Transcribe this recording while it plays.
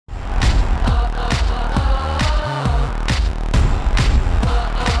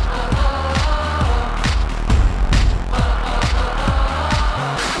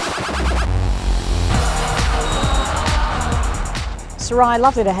Sarai,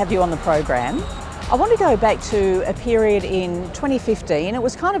 lovely to have you on the program. I want to go back to a period in 2015. It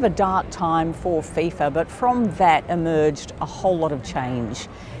was kind of a dark time for FIFA, but from that emerged a whole lot of change.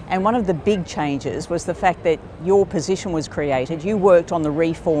 And one of the big changes was the fact that your position was created. You worked on the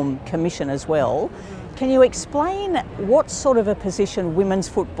Reform Commission as well. Can you explain what sort of a position women's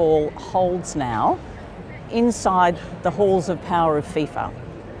football holds now inside the halls of power of FIFA?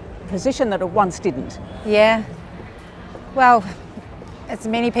 A position that it once didn't. Yeah. Well, as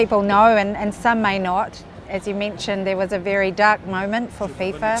many people know, and some may not, as you mentioned, there was a very dark moment for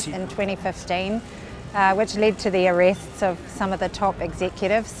FIFA in 2015, which led to the arrests of some of the top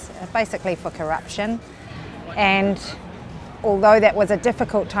executives, basically for corruption. And although that was a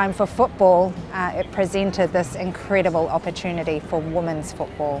difficult time for football, it presented this incredible opportunity for women's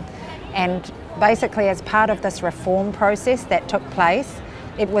football. And basically, as part of this reform process that took place,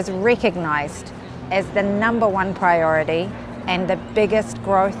 it was recognised as the #1 priority and the biggest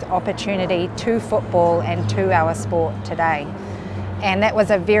growth opportunity to football and to our sport today. And that was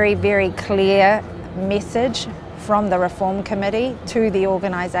a very, very clear message from the Reform Committee to the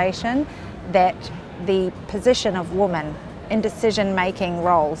organisation that the position of women in decision-making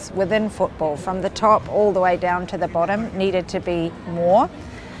roles within football, from the top all the way down to the bottom, needed to be more.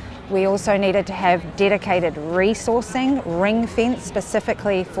 We also needed to have dedicated resourcing, ring-fenced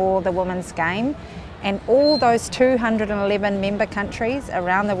specifically for the women's game. And all those 211 member countries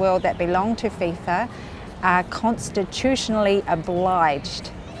around the world that belong to FIFA are constitutionally obliged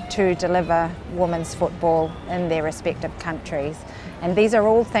to deliver women's football in their respective countries. And these are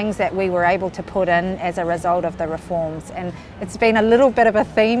all things that we were able to put in as a result of the reforms. And it's been a little bit of a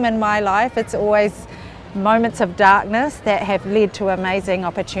theme in my life. It's always moments of darkness that have led to amazing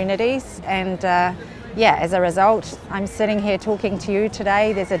opportunities. And yeah, as a result, I'm sitting here talking to you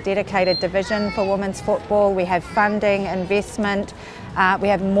today. There's a dedicated division for women's football. We have funding, investment. We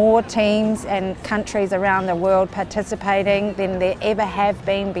have more teams and countries around the world participating than there ever have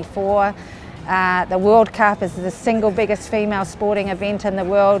been before. The World Cup is the single biggest female sporting event in the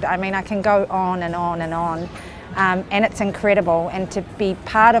world. I mean, I can go on and on and on. And it's incredible. And to be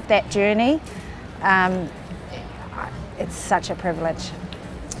part of that journey, it's such a privilege.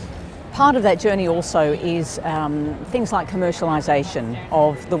 Part of that journey also is things like commercialisation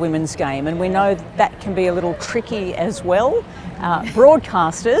of the women's game, and we know that can be a little tricky as well.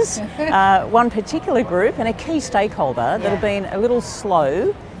 Broadcasters, one particular group and a key stakeholder that have been a little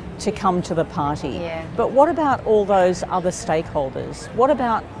slow to come to the party. Yeah. But what about all those other stakeholders? What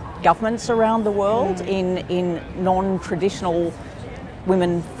about governments around the world in non-traditional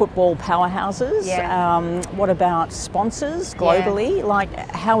women football powerhouses? Yeah. What about sponsors globally? Yeah. Like,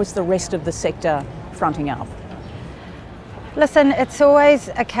 how is the rest of the sector fronting up? Listen, it's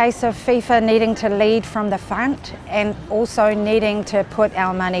always a case of FIFA needing to lead from the front and also needing to put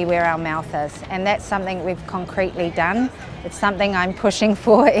our money where our mouth is. And that's something we've concretely done. It's something I'm pushing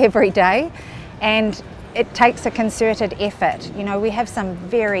for every day. And it takes a concerted effort. You know, we have some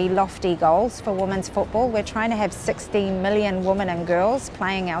very lofty goals for women's football. We're trying to have 16 million women and girls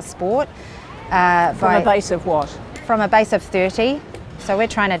playing our sport. From a base of what? From a base of 30, so we're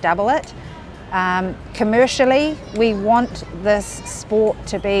trying to double it. Commercially, we want this sport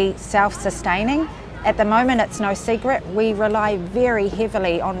to be self-sustaining. At the moment, it's no secret, we rely very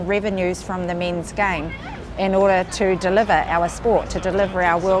heavily on revenues from the men's game in order to deliver our sport, to deliver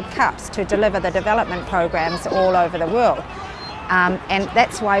our World Cups, to deliver the development programs all over the world. And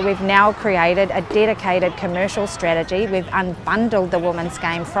that's why we've now created a dedicated commercial strategy. We've unbundled the women's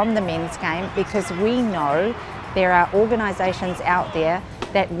game from the men's game because we know there are organisations out there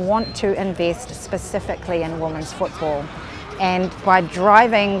that want to invest specifically in women's football. And by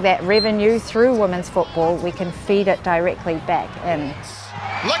driving that revenue through women's football, we can feed it directly back in.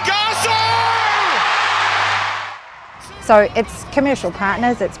 So it's commercial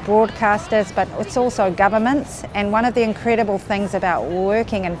partners, it's broadcasters, but it's also governments. And one of the incredible things about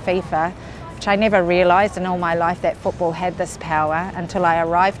working in FIFA, which I never realised in all my life that football had this power until I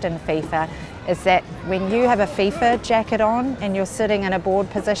arrived in FIFA, is that when you have a FIFA jacket on and you're sitting in a board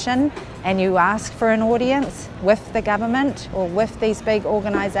position and you ask for an audience with the government or with these big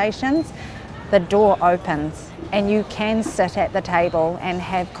organisations, the door opens and you can sit at the table and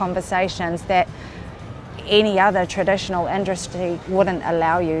have conversations that any other traditional industry wouldn't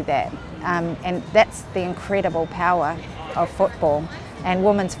allow you that. And that's the incredible power of football. And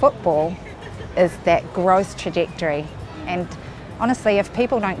women's football is that growth trajectory. And honestly, if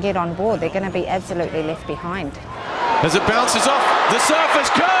people don't get on board, they're going to be absolutely left behind. As it bounces off the surface,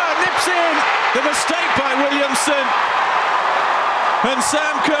 Kerr nips in the mistake by Williamson. And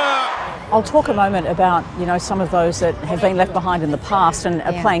Sam Kerr I'll talk a moment about, you know, some of those that have been left behind in the past and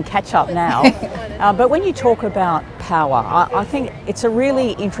are playing catch up now. But when you talk about power, I think it's a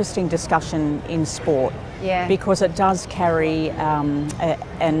really interesting discussion in sport. Yeah. Because it does carry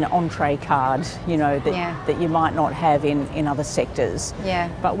an entree card, you know, that you might not have in other sectors. Yeah.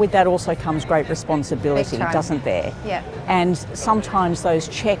 But with that also comes great responsibility, doesn't there? Yeah. And sometimes those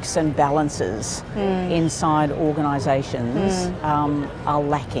checks and balances inside organisations are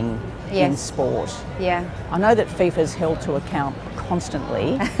lacking in sport. Yeah. I know that FIFA's held to account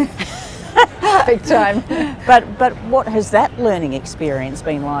constantly. Big time. But what has that learning experience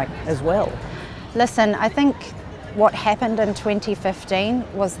been like as well? Listen, I think what happened in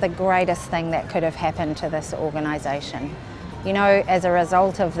 2015 was the greatest thing that could have happened to this organisation. You know, as a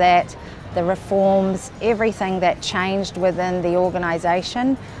result of that, the reforms, everything that changed within the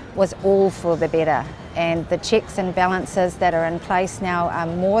organisation was all for the better. And the checks and balances that are in place now are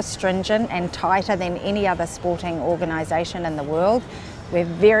more stringent and tighter than any other sporting organisation in the world. We're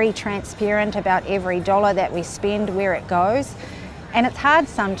very transparent about every dollar that we spend, where it goes. And it's hard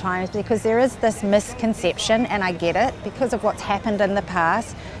sometimes because there is this misconception, and I get it, because of what's happened in the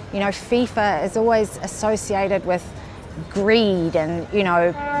past. You know, FIFA is always associated with greed and, you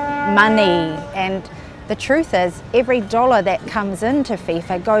know, money. And the truth is, every dollar that comes into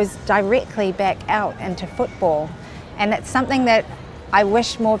FIFA goes directly back out into football. And it's something that I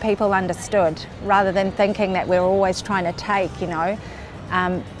wish more people understood, rather than thinking that we're always trying to take, you know.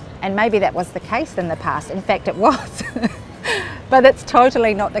 And maybe that was the case in the past. In fact, it was. But it's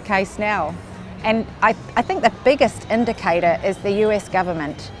totally not the case now. And I think the biggest indicator is the US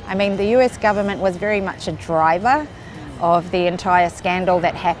government. I mean, the US government was very much a driver of the entire scandal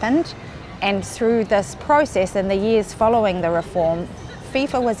that happened. And through this process in the years following the reform,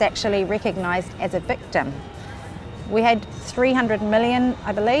 FIFA was actually recognised as a victim. We had 300 million,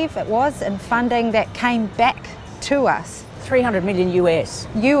 I believe it was, in funding that came back to us. 300 million US.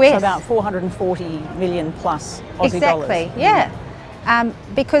 US. So about 440 million plus Aussie dollars. Exactly, yeah.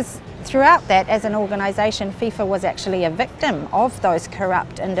 Because throughout that, as an organisation, FIFA was actually a victim of those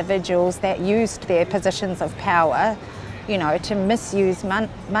corrupt individuals that used their positions of power, you know, to misuse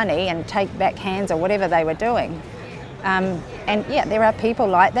money and take back hands or whatever they were doing. And yeah, there are people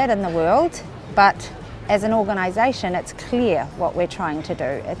like that in the world, but as an organisation, it's clear what we're trying to do.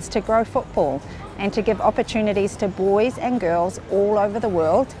 It's to grow football and to give opportunities to boys and girls all over the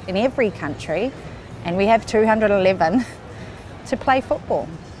world, in every country, and we have 211, to play football.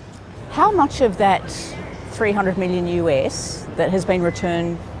 How much of that 300 million US that has been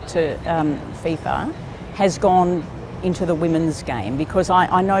returned to FIFA has gone into the women's game? Because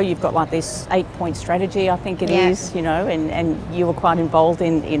I know you've got like this 8-point strategy, I think it is, you know, and you were quite involved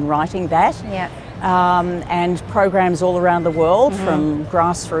in writing that. Yeah. And programs all around the world, from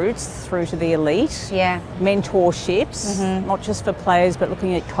grassroots through to the elite. Yeah. Mentorships, not just for players, but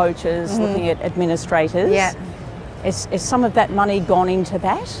looking at coaches, looking at administrators. Yeah. Is some of that money gone into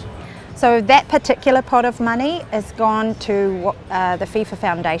that? So that particular pot of money has gone to the FIFA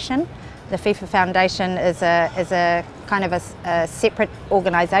Foundation. The FIFA Foundation is a kind of a separate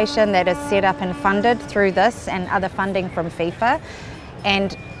organisation that is set up and funded through this and other funding from FIFA.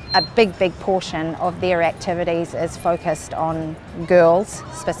 And a big portion of their activities is focused on girls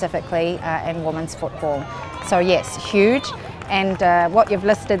specifically and women's football. So yes, huge. And what you've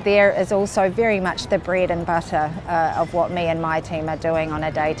listed there is also very much the bread and butter of what me and my team are doing on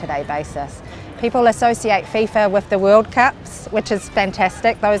a day-to-day basis. People associate FIFA with the World Cups, which is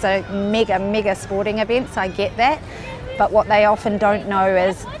fantastic. Those are mega sporting events, I get that. But what they often don't know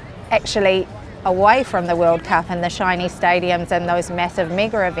is actually away from the World Cup and the shiny stadiums and those massive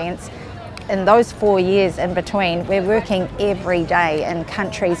mega events, in those 4 years in between, we're working every day in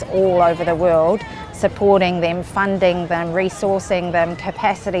countries all over the world, supporting them, funding them, resourcing them,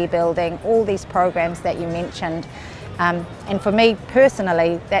 capacity building, all these programs that you mentioned. And for me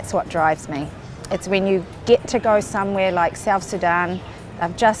personally, that's what drives me. It's when you get to go somewhere like South Sudan.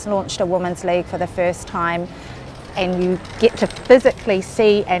 I've just launched a women's league for the first time, and you get to physically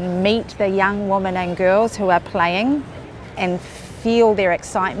see and meet the young women and girls who are playing and feel their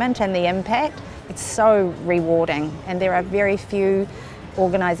excitement and the impact. It's so rewarding, and there are very few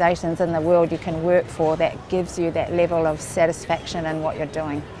organisations in the world you can work for that gives you that level of satisfaction in what you're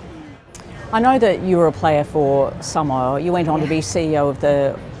doing. I know that you were a player for Samoa. You went on to be CEO of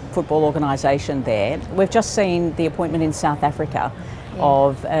the football organisation there. We've just seen the appointment in South Africa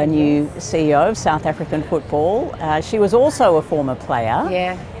of a new CEO of South African football. She was also a former player.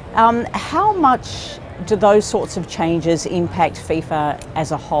 Yeah. How much do those sorts of changes impact FIFA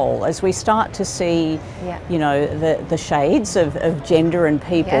as a whole, as we start to see, you know, the shades of gender and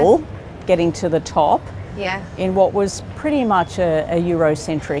people getting to the top Yeah. in what was pretty much a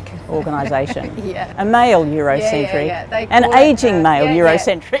Eurocentric organisation. Yeah. A male Eurocentric, They an call it, ageing male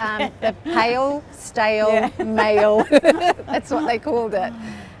Eurocentric. The pale, stale male. That's what they called it.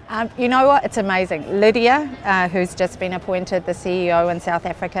 You know what? It's amazing. Lydia, who's just been appointed the CEO in South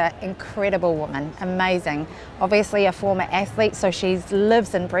Africa, incredible woman, amazing. Obviously a former athlete, so she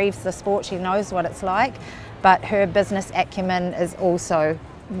lives and breathes the sport. She knows what it's like, but her business acumen is also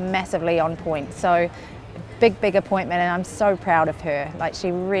massively on point. So big appointment, and I'm so proud of her. Like, she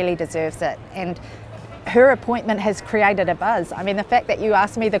really deserves it. And her appointment has created a buzz. I mean, the fact that you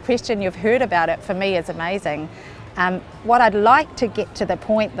asked me the question, you've heard about it, for me is amazing. What I'd like to get to the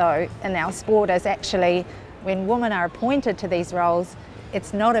point though in our sport is actually when women are appointed to these roles,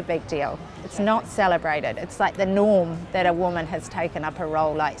 it's not a big deal. It's not celebrated. It's like the norm that a woman has taken up a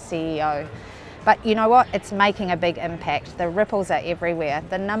role like CEO. But you know what? It's making a big impact. The ripples are everywhere.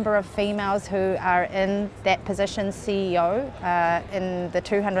 The number of females who are in that position, CEO, in the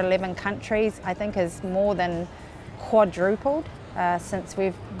 211 countries, I think is more than quadrupled. Since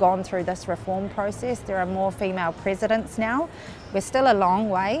we've gone through this reform process. There are more female presidents now. We're still a long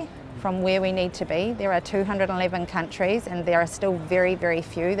way from where we need to be. There are 211 countries and there are still very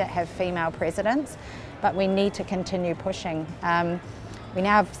few that have female presidents, but we need to continue pushing. We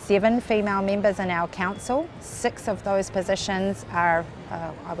now have 7 female members in our council. 6 of those positions are,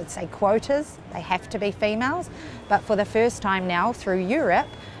 I would say, quotas. They have to be females, but for the first time now through Europe,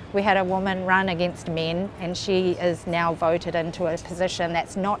 we had a woman run against men, and she is now voted into a position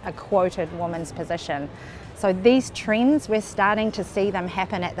that's not a quoted woman's position. So these trends, we're starting to see them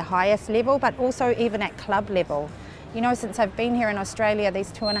happen at the highest level, but also even at club level. You know, since I've been here in Australia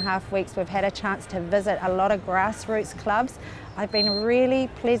these 2.5 weeks, we've had a chance to visit a lot of grassroots clubs. I've been really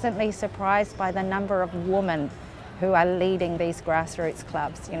pleasantly surprised by the number of women who are leading these grassroots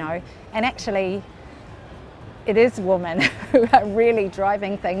clubs, you know, and actually it is women who are really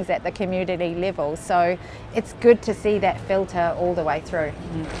driving things at the community level. So it's good to see that filter all the way through.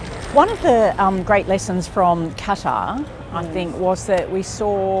 One of the great lessons from Qatar, I think, was that we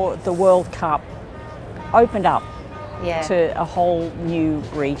saw the World Cup opened up to a whole new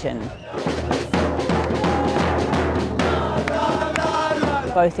region.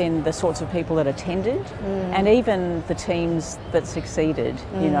 Both in the sorts of people that attended and even the teams that succeeded.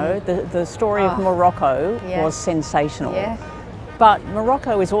 You know, the story of Morocco was sensational. But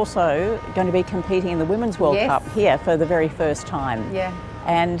Morocco is also going to be competing in the Women's World Cup here for the very first time.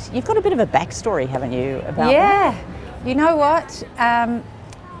 And you've got a bit of a backstory, haven't you, about that? You know what?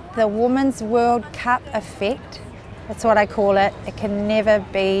 The Women's World Cup effect, that's what I call it, it can never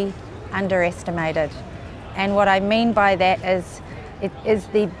be underestimated. And what I mean by that is it is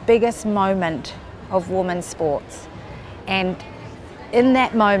the biggest moment of women's sports. And in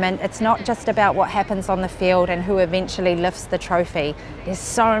that moment, it's not just about what happens on the field and who eventually lifts the trophy. There's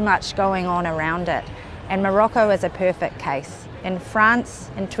so much going on around it. And Morocco is a perfect case. In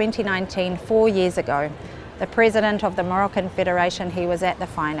France, in 2019, 4 years ago, the president of the Moroccan Federation, he was at the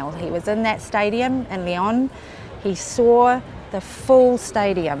final. He was in that stadium in Lyon. He saw the full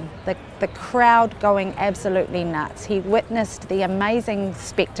stadium, the crowd going absolutely nuts. He witnessed the amazing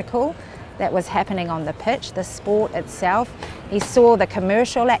spectacle that was happening on the pitch, the sport itself. He saw the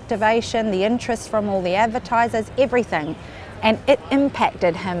commercial activation, the interest from all the advertisers, everything. And it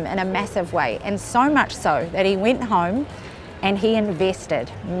impacted him in a massive way, and so much so that he went home and he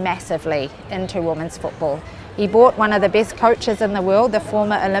invested massively into women's football. He bought one of the best coaches in the world, the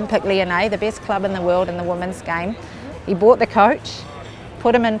former Olympique Lyonnais, the best club in the world in the women's game. He bought the coach,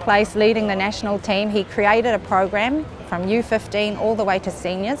 put him in place leading the national team. He created a program from U15 all the way to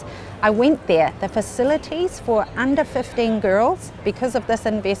seniors. I went there. The facilities for under 15 girls, because of this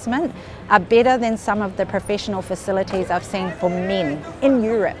investment, are better than some of the professional facilities I've seen for men in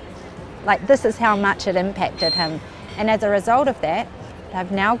Europe. Like, this is how much it impacted him. And as a result of that,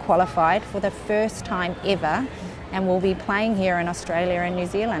 they've now qualified for the first time ever and will be playing here in Australia and New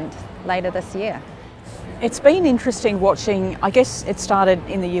Zealand later this year. It's been interesting watching, I guess it started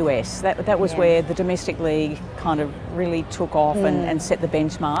in the US. That was where the domestic league kind of really took off and set the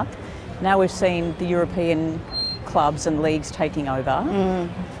benchmark. Now we've seen the European clubs and leagues taking over.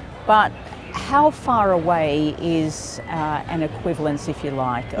 But how far away is an equivalence, if you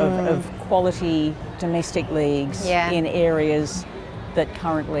like, of quality domestic leagues in areas that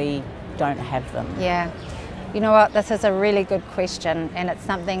currently don't have them? You know what, this is a really good question, and it's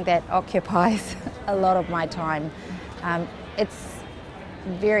something that occupies a lot of my time. It's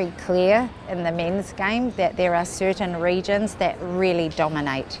very clear in the men's game that there are certain regions that really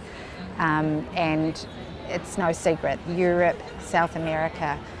dominate, and it's no secret, Europe, South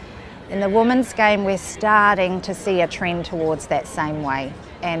America. In the women's game, we're starting to see a trend towards that same way.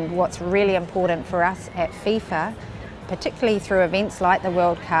 And what's really important for us at FIFA, particularly through events like the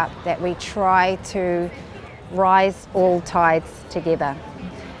World Cup, that we try to rise all tides together.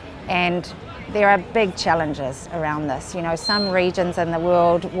 And there are big challenges around this. You know, some regions in the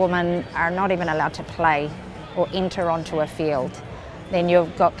world, women are not even allowed to play or enter onto a field. Then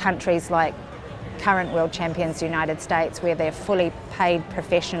you've got countries like current world champions, the United States, where they're fully paid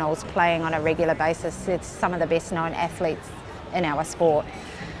professionals playing on a regular basis. It's some of the best known athletes in our sport.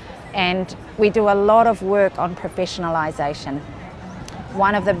 And we do a lot of work on professionalisation.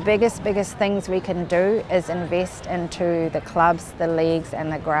 One of the biggest things we can do is invest into the clubs, the leagues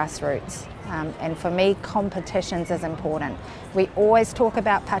and the grassroots. And for me, competitions is important. We always talk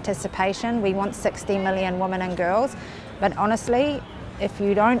about participation. We want 60 million women and girls, but honestly, if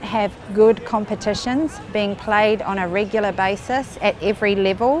you don't have good competitions being played on a regular basis at every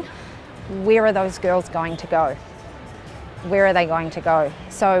level, where are those girls going to go? Where are they going to go?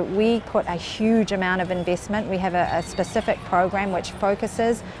 So we put a huge amount of investment. We have a specific program which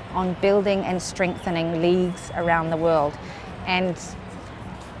focuses on building and strengthening leagues around the world. And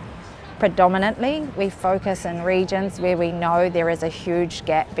predominantly, we focus in regions where we know there is a huge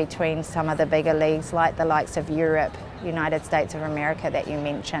gap between some of the bigger leagues, like the likes of Europe, United States of America that you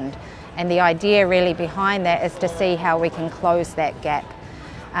mentioned. And the idea really behind that is to see how we can close that gap.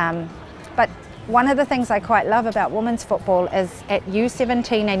 But one of the things I quite love about women's football is at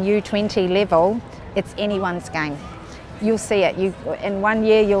U17 and U20 level, it's anyone's game. You'll see it. In one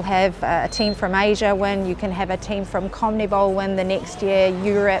year you'll have a team from Asia win, you can have a team from CONMEBOL win the next year,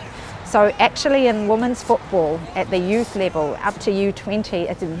 Europe. So actually in women's football at the youth level up to U20,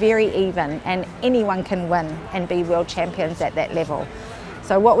 it's very even and anyone can win and be world champions at that level.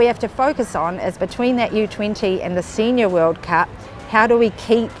 So what we have to focus on is between that U20 and the Senior World Cup, how do we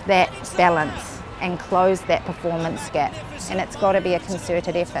keep that balance and close that performance gap? And it's got to be a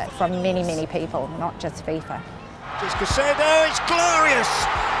concerted effort from many people, not just FIFA. It's glorious,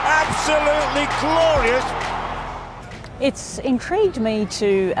 absolutely glorious. It's intrigued me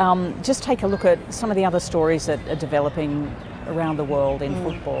to just take a look at some of the other stories that are developing around the world in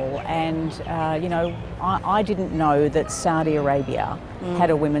football. And, you know, I didn't know that Saudi Arabia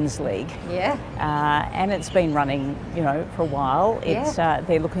had a women's league. Yeah. And it's been running, you know, for a while. It's,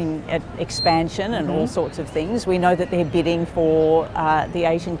 they're looking at expansion and all sorts of things. We know that they're bidding for the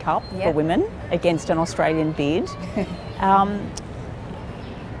Asian Cup for women against an Australian bid.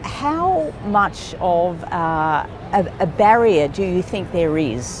 How much of a barrier do you think there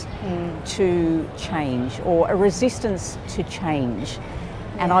is to change, or a resistance to change?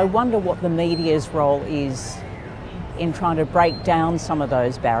 And I wonder what the media's role is in trying to break down some of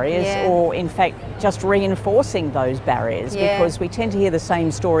those barriers, or in fact just reinforcing those barriers, because we tend to hear the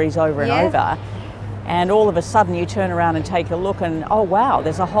same stories over and over, and all of a sudden you turn around and take a look and, oh wow,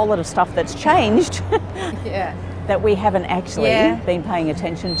 there's a whole lot of stuff that's changed that we haven't actually been paying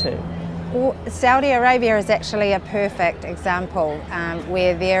attention to. Well, Saudi Arabia is actually a perfect example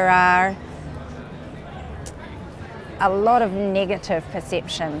where there are a lot of negative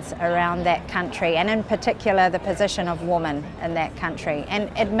perceptions around that country, and in particular the position of women in that country.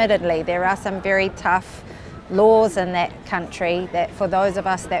 And admittedly, there are some very tough laws in that country that for those of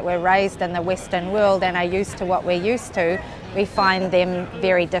us that were raised in the Western world and are used to what we're used to, we find them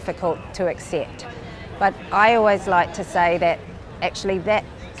very difficult to accept. But I always like to say that actually that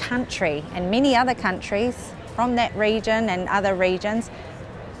country and many other countries from that region and other regions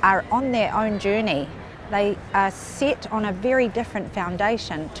are on their own journey. They are set on a very different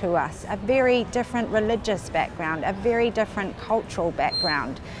foundation to us, a very different religious background, a very different cultural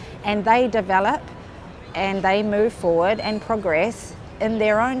background, and they develop and they move forward and progress in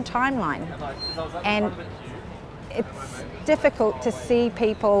their own timeline. And it's difficult to see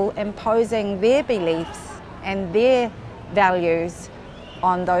people imposing their beliefs and their values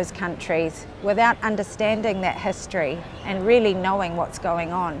on those countries without understanding that history and really knowing what's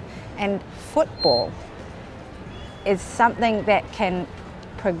going on. And football is something that can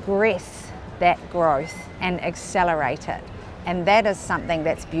progress that growth and accelerate it. And that is something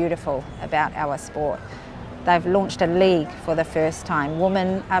that's beautiful about our sport. They've launched a league for the first time.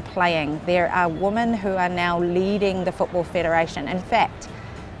 Women are playing. There are women who are now leading the Football Federation. In fact,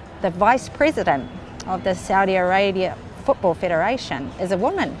 the Vice President of the Saudi Arabia Football Federation is a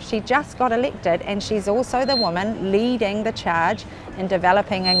woman. She just got elected, and she's also the woman leading the charge in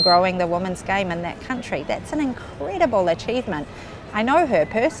developing and growing the women's game in that country. That's an incredible achievement. I know her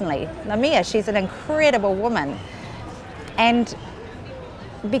personally, Lamia, she's an incredible woman. And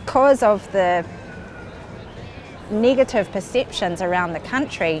because of the negative perceptions around the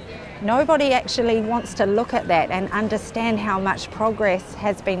country, Nobody actually wants to look at that and understand how much progress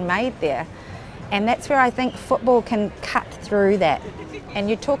has been made there. And that's where I think football can cut through that. And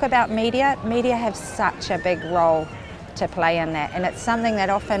you talk about media have such a big role to play in that. And it's something that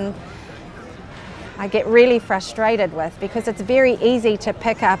often I get really frustrated with, because it's very easy to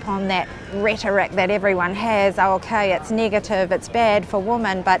pick up on that rhetoric that everyone has. Oh, okay, it's negative, it's bad for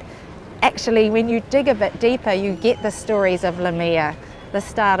women, but actually when you dig a bit deeper, you get the stories of Lamia, the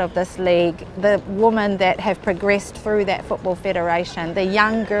start of this league, the women that have progressed through that football federation, the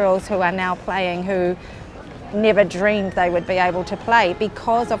young girls who are now playing who never dreamed they would be able to play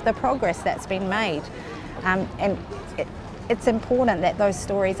because of the progress that's been made. And it's important that those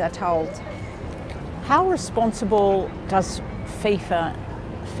stories are told. How responsible does FIFA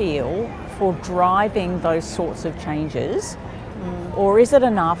feel for driving those sorts of changes? Or is it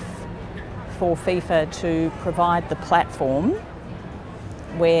enough for FIFA to provide the platform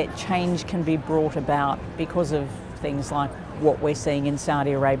where change can be brought about because of things like what we're seeing in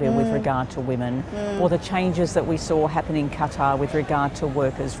Saudi Arabia with regard to women, or the changes that we saw happen in Qatar with regard to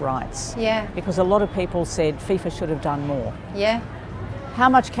workers' rights? Yeah. Because a lot of people said FIFA should have done more. Yeah. How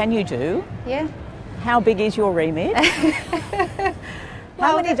much can you do? Yeah. How big is your remit?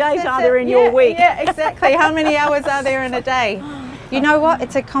 How many days are it. there in your week? Yeah, exactly. How many hours are there in a day? You know what?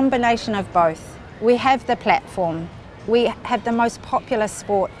 It's a combination of both. We have the platform. We have the most popular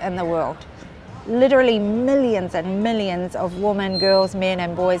sport in the world. Literally millions and millions of women, girls, men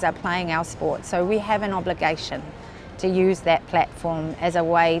and boys are playing our sport. So we have an obligation to use that platform as a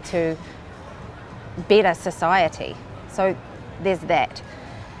way to better society. So there's that.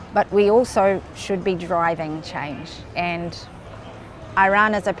 But we also should be driving change. And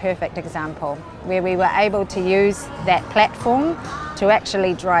Iran is a perfect example where we were able to use that platform to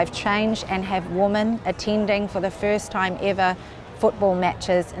actually drive change and have women attending for the first time ever football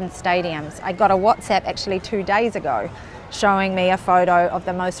matches in stadiums. I got a WhatsApp actually 2 days ago showing me a photo of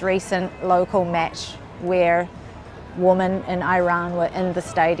the most recent local match where women in Iran were in the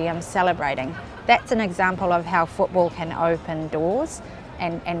stadium celebrating. That's an example of how football can open doors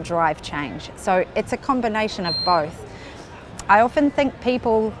and drive change. So it's a combination of both. I often think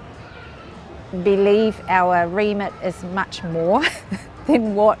people believe our remit is much more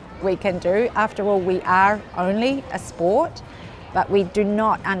than what we can do. After all, we are only a sport, but we do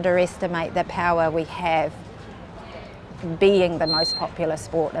not underestimate the power we have being the most popular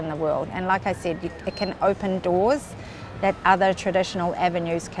sport in the world. And like I said, it can open doors that other traditional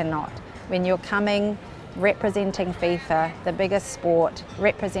avenues cannot. When you're coming, representing FIFA, the biggest sport,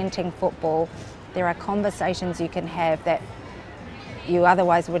 representing football, there are conversations you can have that you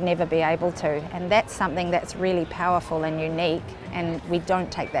otherwise would never be able to. And that's something that's really powerful and unique, and we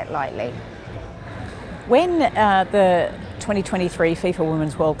don't take that lightly. When the 2023 FIFA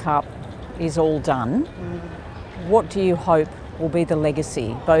Women's World Cup is all done, what do you hope will be the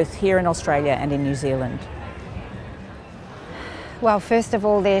legacy, both here in Australia and in New Zealand? Well, first of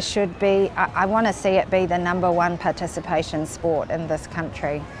all, there should be, I want to see it be the #1 participation sport in this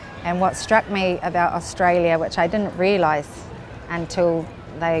country. And what struck me about Australia, which I didn't realise until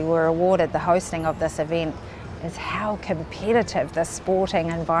they were awarded the hosting of this event, is how competitive the sporting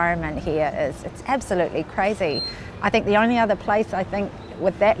environment here is. It's absolutely crazy. I think the only other place I think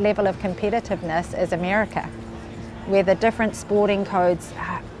with that level of competitiveness is America, where the different sporting codes,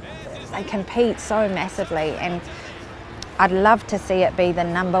 they compete so massively. And I'd love to see it be the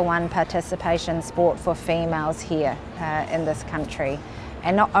 #1 participation sport for females here in this country.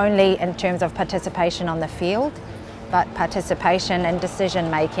 And not only in terms of participation on the field, but participation in decision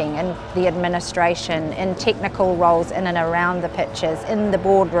making, in the administration, in technical roles in and around the pitches, in the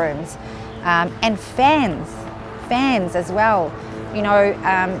boardrooms, and fans as well. You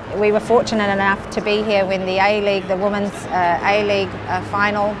know, we were fortunate enough to be here when the A-League, the women's A-League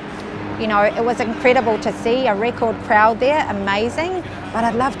final, you know, it was incredible to see a record crowd there, amazing, but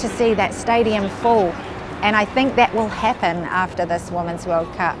I'd love to see that stadium full. And I think that will happen after this Women's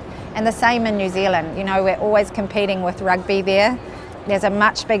World Cup. And the same in New Zealand. You know, we're always competing with rugby there. There's a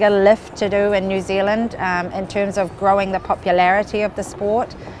much bigger lift to do in New Zealand in terms of growing the popularity of the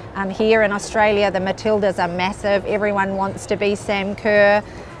sport. Here in Australia, the Matildas are massive. Everyone wants to be Sam Kerr.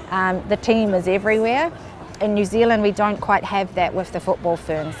 The team is everywhere. In New Zealand, we don't quite have that with the football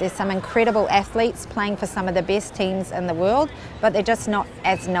ferns. There's some incredible athletes playing for some of the best teams in the world, but they're just not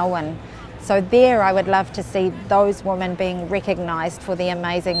as known. So there, I would love to see those women being recognised for the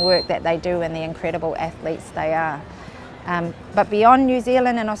amazing work that they do and the incredible athletes they are. But beyond New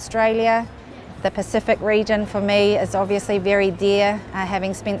Zealand and Australia, the Pacific region for me is obviously very dear,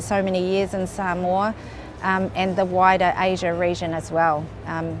 having spent so many years in Samoa. and the wider Asia region as well.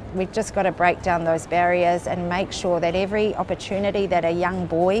 We've just got to break down those barriers and make sure that every opportunity that a young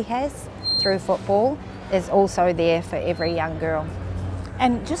boy has through football is also there for every young girl.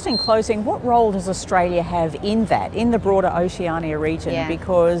 And just in closing, what role does Australia have in that, in the broader Oceania region? Yeah.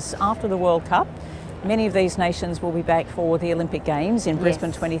 Because after the World Cup, many of these nations will be back for the Olympic Games in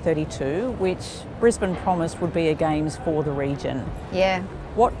Brisbane 2032, which Brisbane promised would be a Games for the region. Yeah.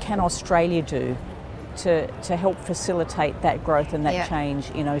 What can Australia do to help facilitate that growth and that change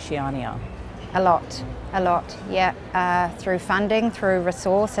in Oceania? A lot, yeah. Through funding, through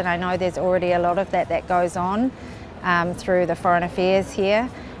resource, and I know there's already a lot of that goes on through the Foreign Affairs here,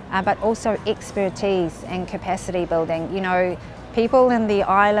 but also expertise and capacity building. You know, people in the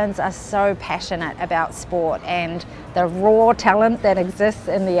islands are so passionate about sport, and the raw talent that exists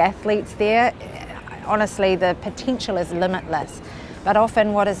in the athletes there, honestly, the potential is limitless. But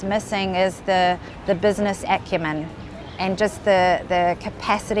often what is missing is the business acumen and just the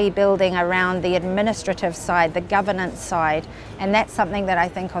capacity building around the administrative side, the governance side, and that's something that I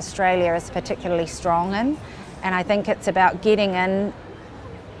think Australia is particularly strong in. And I think it's about getting in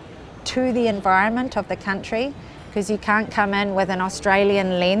to the environment of the country, because you can't come in with an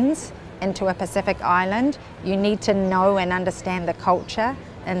Australian lens into a Pacific island. You need to know and understand the culture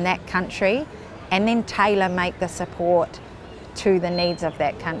in that country and then tailor-make the support to the needs of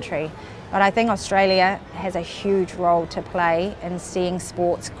that country. But I think Australia has a huge role to play in seeing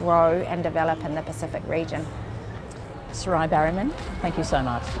sports grow and develop in the Pacific region. Sarai Bareman, thank you so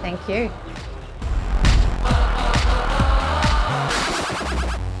much. Thank you.